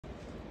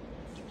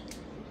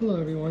Hello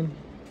everyone.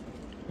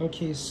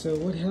 Okay, so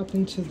what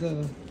happened to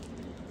the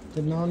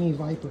Nami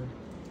Viper?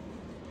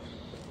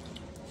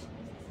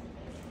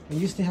 I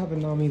used to have a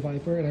Nami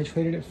Viper and I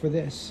traded it for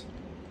this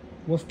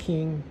Wolf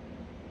King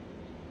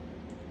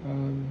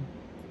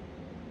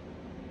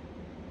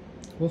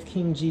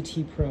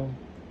GT Pro.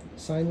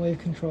 Sine wave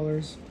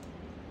controllers,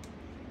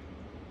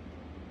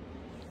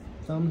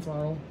 thumb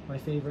throttle, my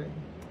favorite.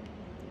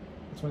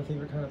 It's my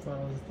favorite kind of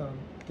throttle is the thumb.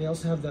 They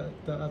also have the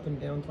up and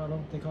down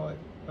throttle. They call it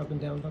up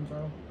and down thumb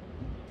throttle,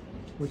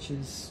 which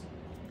is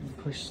you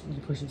push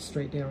it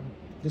straight down.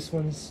 This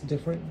one's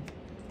different,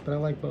 but I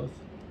like both.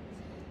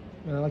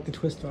 And I like the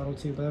twist throttle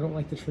too, but I don't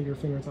like the trigger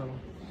finger throttle.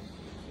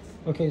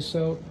 Okay,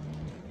 so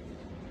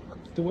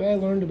the way I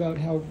learned about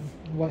how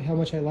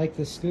much I like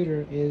this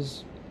scooter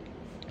is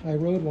I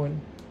rode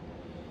one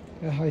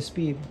at high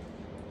speed,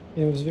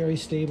 and it was very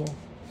stable.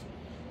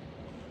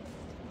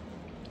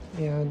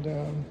 And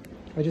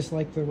I just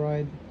liked the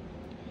ride.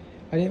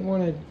 I didn't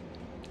want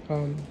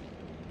to,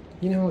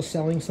 you know how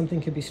selling something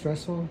could be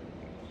stressful?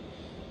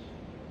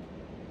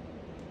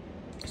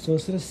 So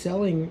instead of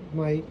selling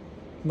my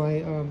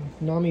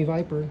Nami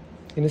Viper,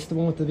 and it's the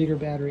one with the bigger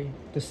battery,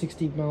 the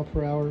 60 mile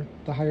per hour,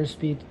 the higher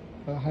speed,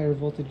 higher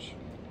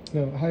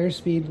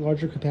speed,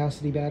 larger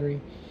capacity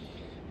battery,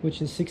 which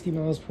is 60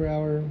 miles per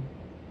hour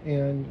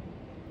and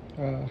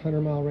 100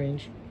 mile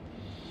range,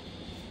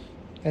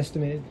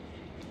 estimated.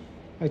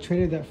 I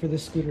traded that for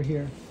this scooter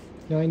here.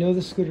 Now I know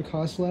this scooter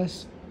costs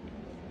less,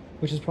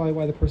 which is probably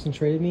why the person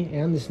traded me,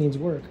 and this needs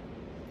work,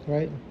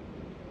 right?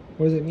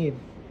 What does it need?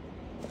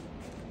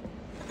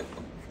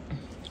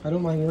 I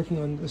don't mind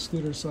working on the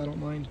scooter, so I don't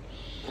mind.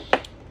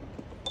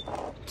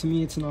 To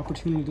me, it's an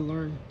opportunity to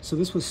learn. So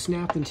this was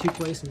snapped in two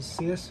places.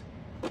 See this?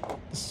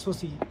 This is supposed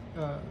to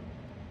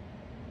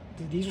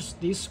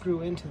these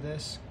screw into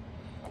this,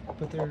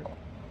 but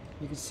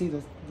you can see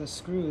the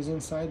screw is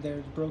inside there.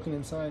 It's broken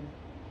inside.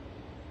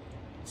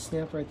 It's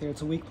snapped right there.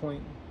 It's a weak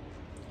point.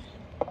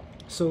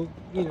 So,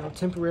 you know,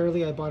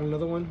 temporarily I bought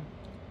another one,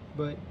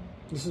 but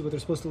this is what they're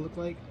supposed to look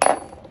like.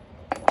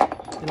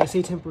 And I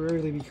say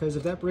temporarily because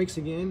if that breaks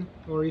again,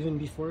 or even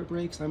before it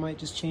breaks, I might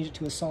just change it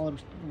to a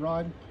solid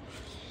rod,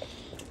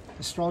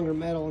 a stronger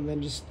metal, and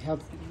then just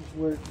have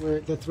where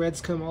the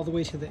threads come all the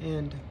way to the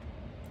end.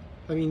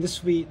 I mean,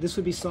 this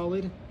would be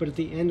solid, but at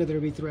the end there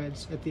would be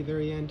threads. At the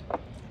very end,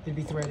 it'd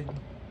be threaded.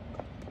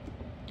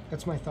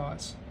 That's my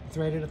thoughts.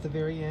 Thread it at the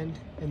very end,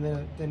 and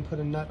then put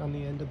a nut on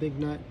the end, a big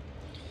nut.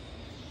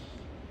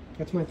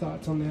 That's my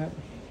thoughts on that.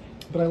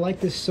 But I like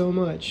this so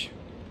much,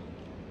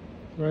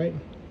 right?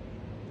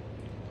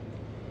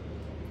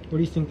 What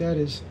do you think that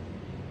is?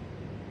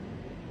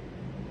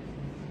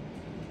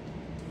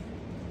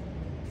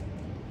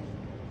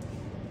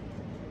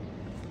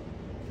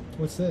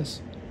 What's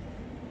this?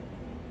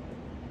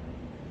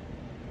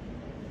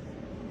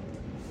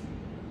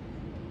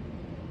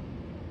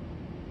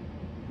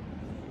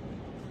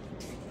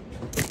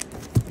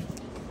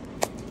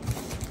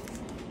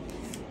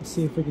 Let's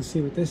see if we can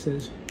see what this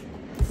is.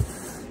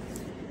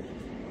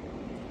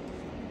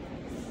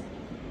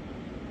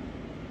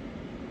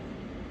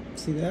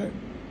 See that?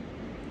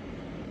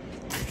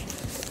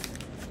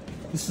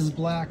 This is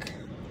black.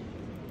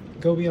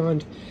 Go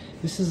beyond.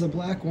 This is a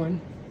black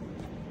one.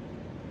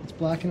 It's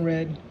black and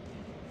red.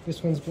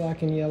 This one's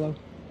black and yellow.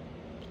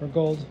 Or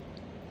gold.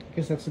 I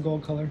guess that's the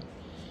gold color.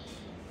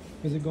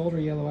 Is it gold or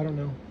yellow? I don't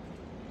know.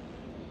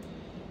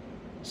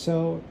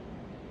 So,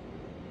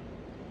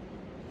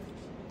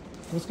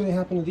 what's going to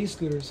happen to these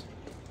scooters?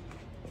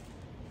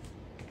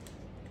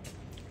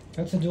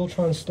 That's a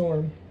Dualtron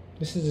Storm.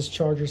 This is this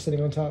Charger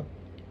sitting on top.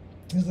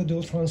 This is the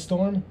Dualtron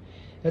Storm.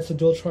 That's the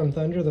Dualtron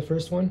Thunder, the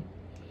first one.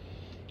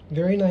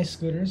 Very nice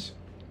scooters,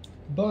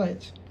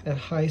 but at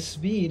high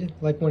speed,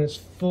 like when it's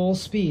full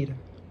speed,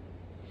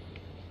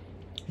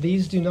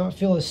 these do not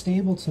feel as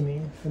stable to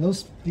me. And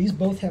these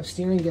both have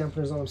steering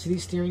dampeners on them. See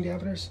these steering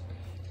dampeners?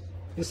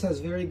 This has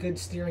very good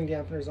steering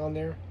dampeners on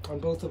there, on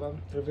both of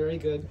them. They're very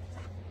good.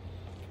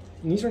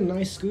 And these are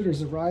nice scooters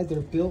to ride. They're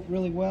built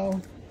really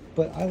well,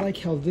 but I like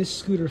how this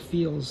scooter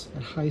feels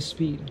at high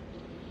speed.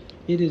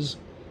 It is,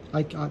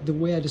 like the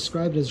way I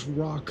described it, is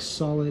rock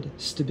solid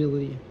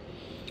stability.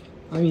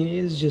 I mean, it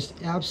is just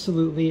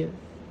absolutely,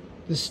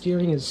 the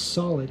steering is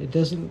solid. It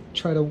doesn't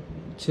try to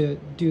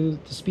do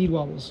the speed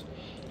wobbles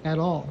at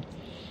all.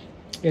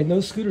 And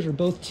those scooters are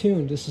both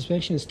tuned. The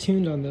suspension is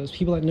tuned on those.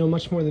 People that know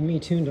much more than me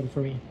tuned them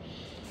for me,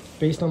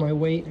 based on my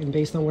weight and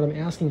based on what I'm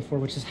asking for,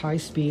 which is high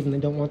speed, and they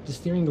don't want the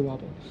steering to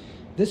wobble.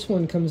 This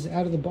one comes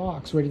out of the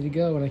box ready to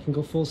go, and I can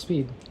go full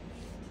speed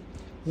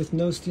with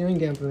no steering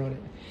dampener on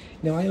it.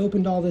 Now, I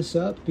opened all this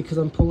up because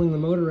I'm pulling the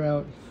motor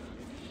out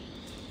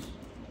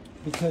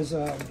because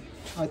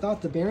I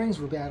thought the bearings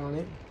were bad on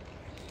it,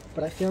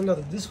 but I found out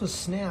that this was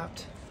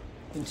snapped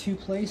in two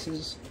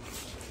places,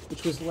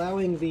 which was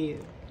allowing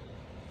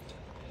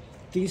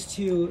these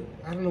two,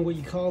 I don't know what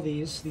you call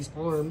these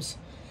arms,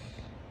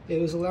 it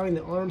was allowing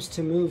the arms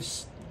to move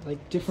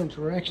like different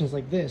directions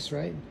like this,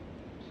 right?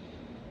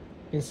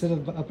 Instead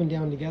of up and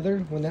down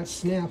together. When that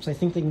snaps, I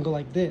think they can go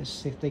like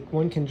this. If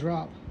one can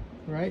drop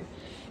right?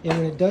 And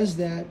when it does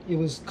that, it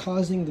was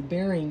causing the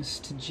bearings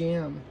to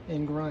jam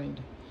and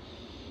grind.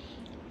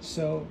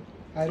 So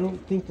I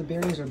don't think the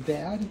bearings are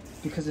bad,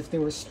 because if they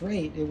were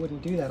straight, it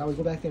wouldn't do that. I would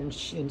go back there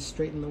and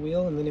straighten the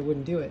wheel, and then it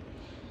wouldn't do it.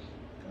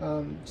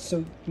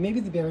 So maybe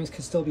the bearings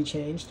could still be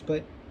changed,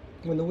 but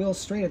when the wheel's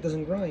straight, it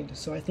doesn't grind.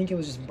 So I think it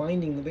was just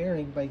binding the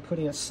bearing by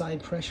putting a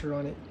side pressure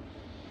on it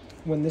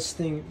when this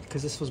thing,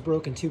 because this was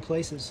broken 2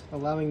 places,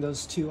 allowing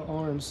those 2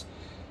 arms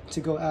to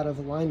go out of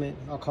alignment,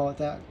 I'll call it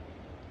that.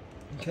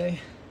 Okay?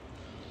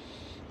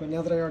 But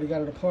now that I already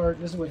got it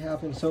apart, this is what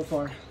happened so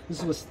far.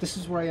 This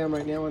is where I am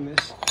right now in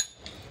this.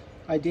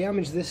 I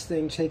damaged this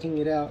thing taking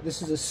it out.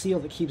 This is a seal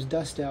that keeps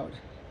dust out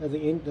of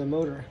the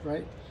motor,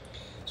 right?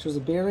 So there's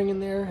a bearing in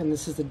there, and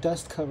this is the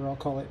dust cover, I'll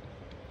call it.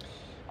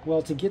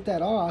 Well, to get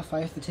that off, I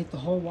have to take the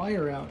whole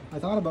wire out. I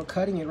thought about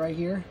cutting it right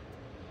here.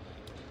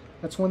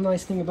 That's one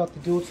nice thing about the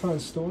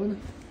Dualtron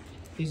Storm,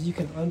 is you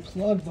can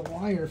unplug the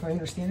wire. If I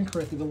understand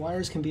correctly, the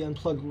wires can be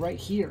unplugged right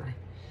here.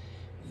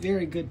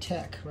 Very good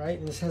tech, right?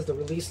 And this has the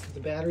release of the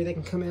battery that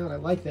can come out. I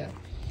like that.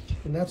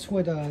 And that's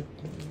what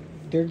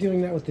they're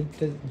doing that with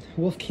the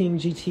Wolf King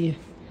GT.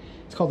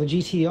 It's called the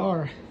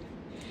GTR.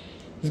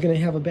 It's going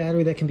to have a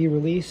battery that can be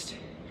released.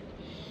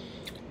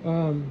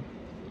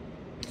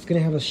 It's going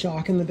to have a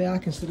shock in the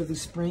back instead of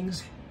these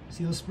springs.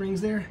 See those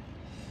springs there?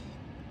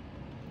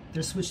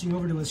 They're switching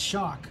over to a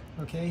shock,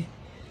 okay?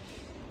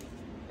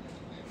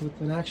 With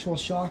an actual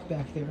shock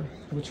back there,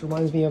 which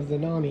reminds me of the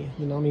Nami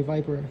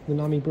Viper, the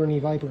Nami Bernie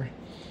Viper.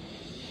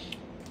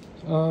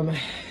 And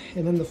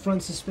then the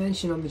front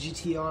suspension on the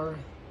GTR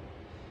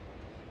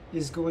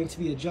is going to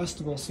be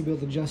adjustable, so you'll be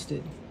able to adjust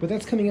it. But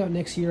that's coming out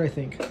next year, I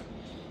think.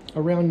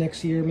 Around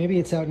next year. Maybe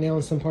it's out now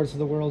in some parts of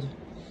the world.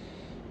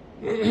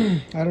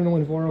 I don't know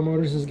when Voro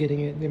Motors is getting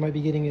it. They might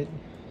be getting it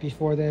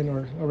before then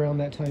or around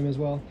that time as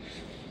well.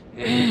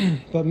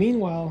 But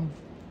meanwhile,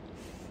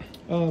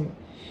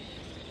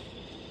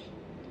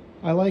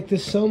 I like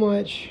this so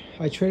much.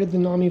 I traded the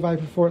Nami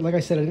Viper for it. Like I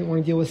said, I didn't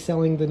want to deal with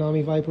selling the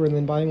Nami Viper and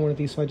then buying one of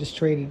these, so I just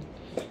traded.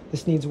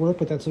 This needs work,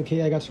 but that's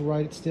okay. I got to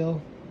ride it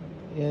still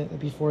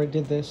before it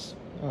did this.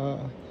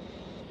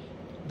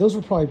 Those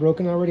were probably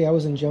broken already. I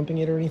wasn't jumping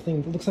it or anything.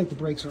 It looks like the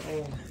brakes are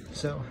old.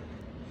 So,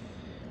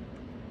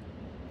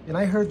 and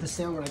I heard the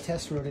sound when I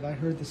test rode it. I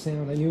heard the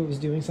sound. I knew it was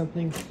doing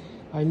something.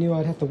 I knew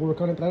I'd have to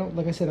work on it, but I don't.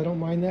 Like I said, I don't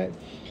mind that,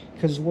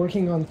 because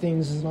working on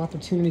things is an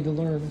opportunity to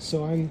learn.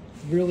 So I'm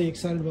really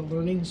excited about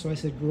learning. So I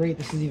said, great,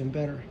 this is even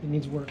better. It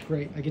needs work.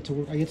 Great. I get to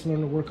work. I get to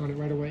learn to work on it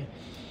right away.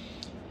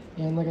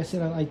 And like I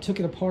said, I took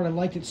it apart. I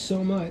liked it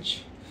so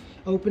much.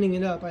 Opening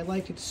it up, I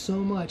liked it so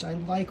much. I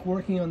like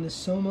working on this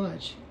so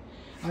much.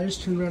 I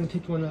just turned around and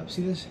picked one up.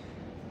 See this?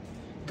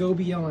 Go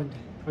beyond.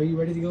 Are you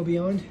ready to go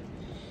beyond?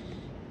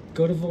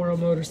 Go to Voro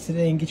Motors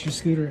today and get your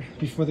scooter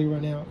before they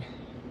run out.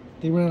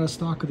 They run out of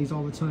stock of these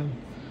all the time.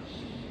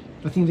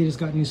 I think they just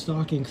got new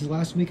stock in, because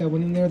last week I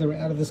went in there, they were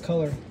out of this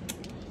color.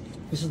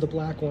 This is the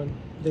black one.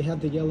 They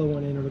had the yellow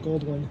one in, or the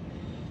gold one.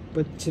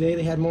 But today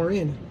they had more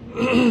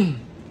in.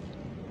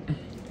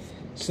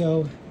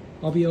 So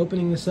I'll be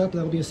opening this up.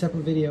 That'll be a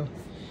separate video.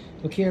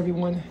 Okay,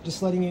 everyone,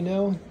 just letting you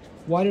know,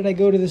 why did I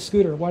go to this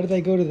scooter? Why did I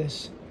go to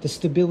this? The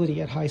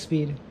stability at high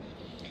speed.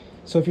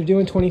 So if you're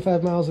doing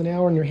 25 miles an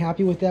hour and you're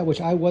happy with that,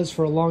 which I was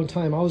for a long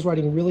time, I was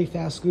riding really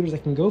fast scooters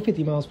that can go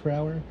 50 miles per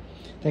hour,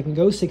 that can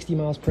go 60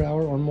 miles per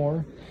hour or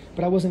more,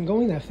 but I wasn't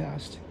going that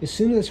fast. As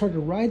soon as I started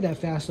to ride that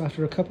fast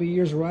after a couple of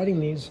years of riding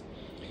these,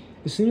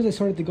 as soon as I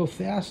started to go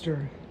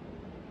faster,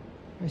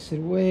 I said,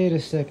 wait a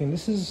second,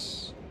 this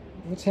is,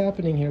 what's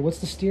happening here? What's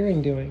the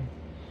steering doing?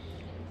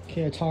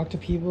 Okay, I talk to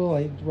people,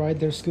 I ride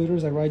their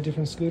scooters, I ride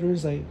different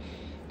scooters, I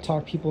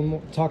talk to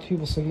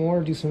people some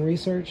more, do some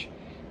research.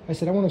 I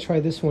said, I want to try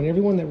this one.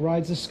 Everyone that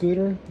rides a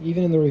scooter,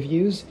 even in the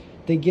reviews,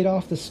 they get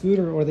off the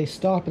scooter or they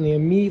stop and they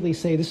immediately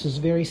say, this is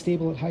very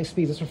stable at high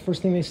speeds. That's the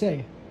first thing they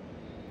say.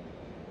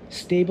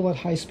 Stable at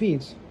high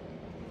speeds.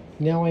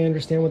 Now I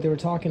understand what they were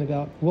talking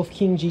about. Wolf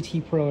King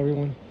GT Pro,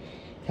 everyone.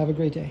 Have a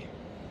great day.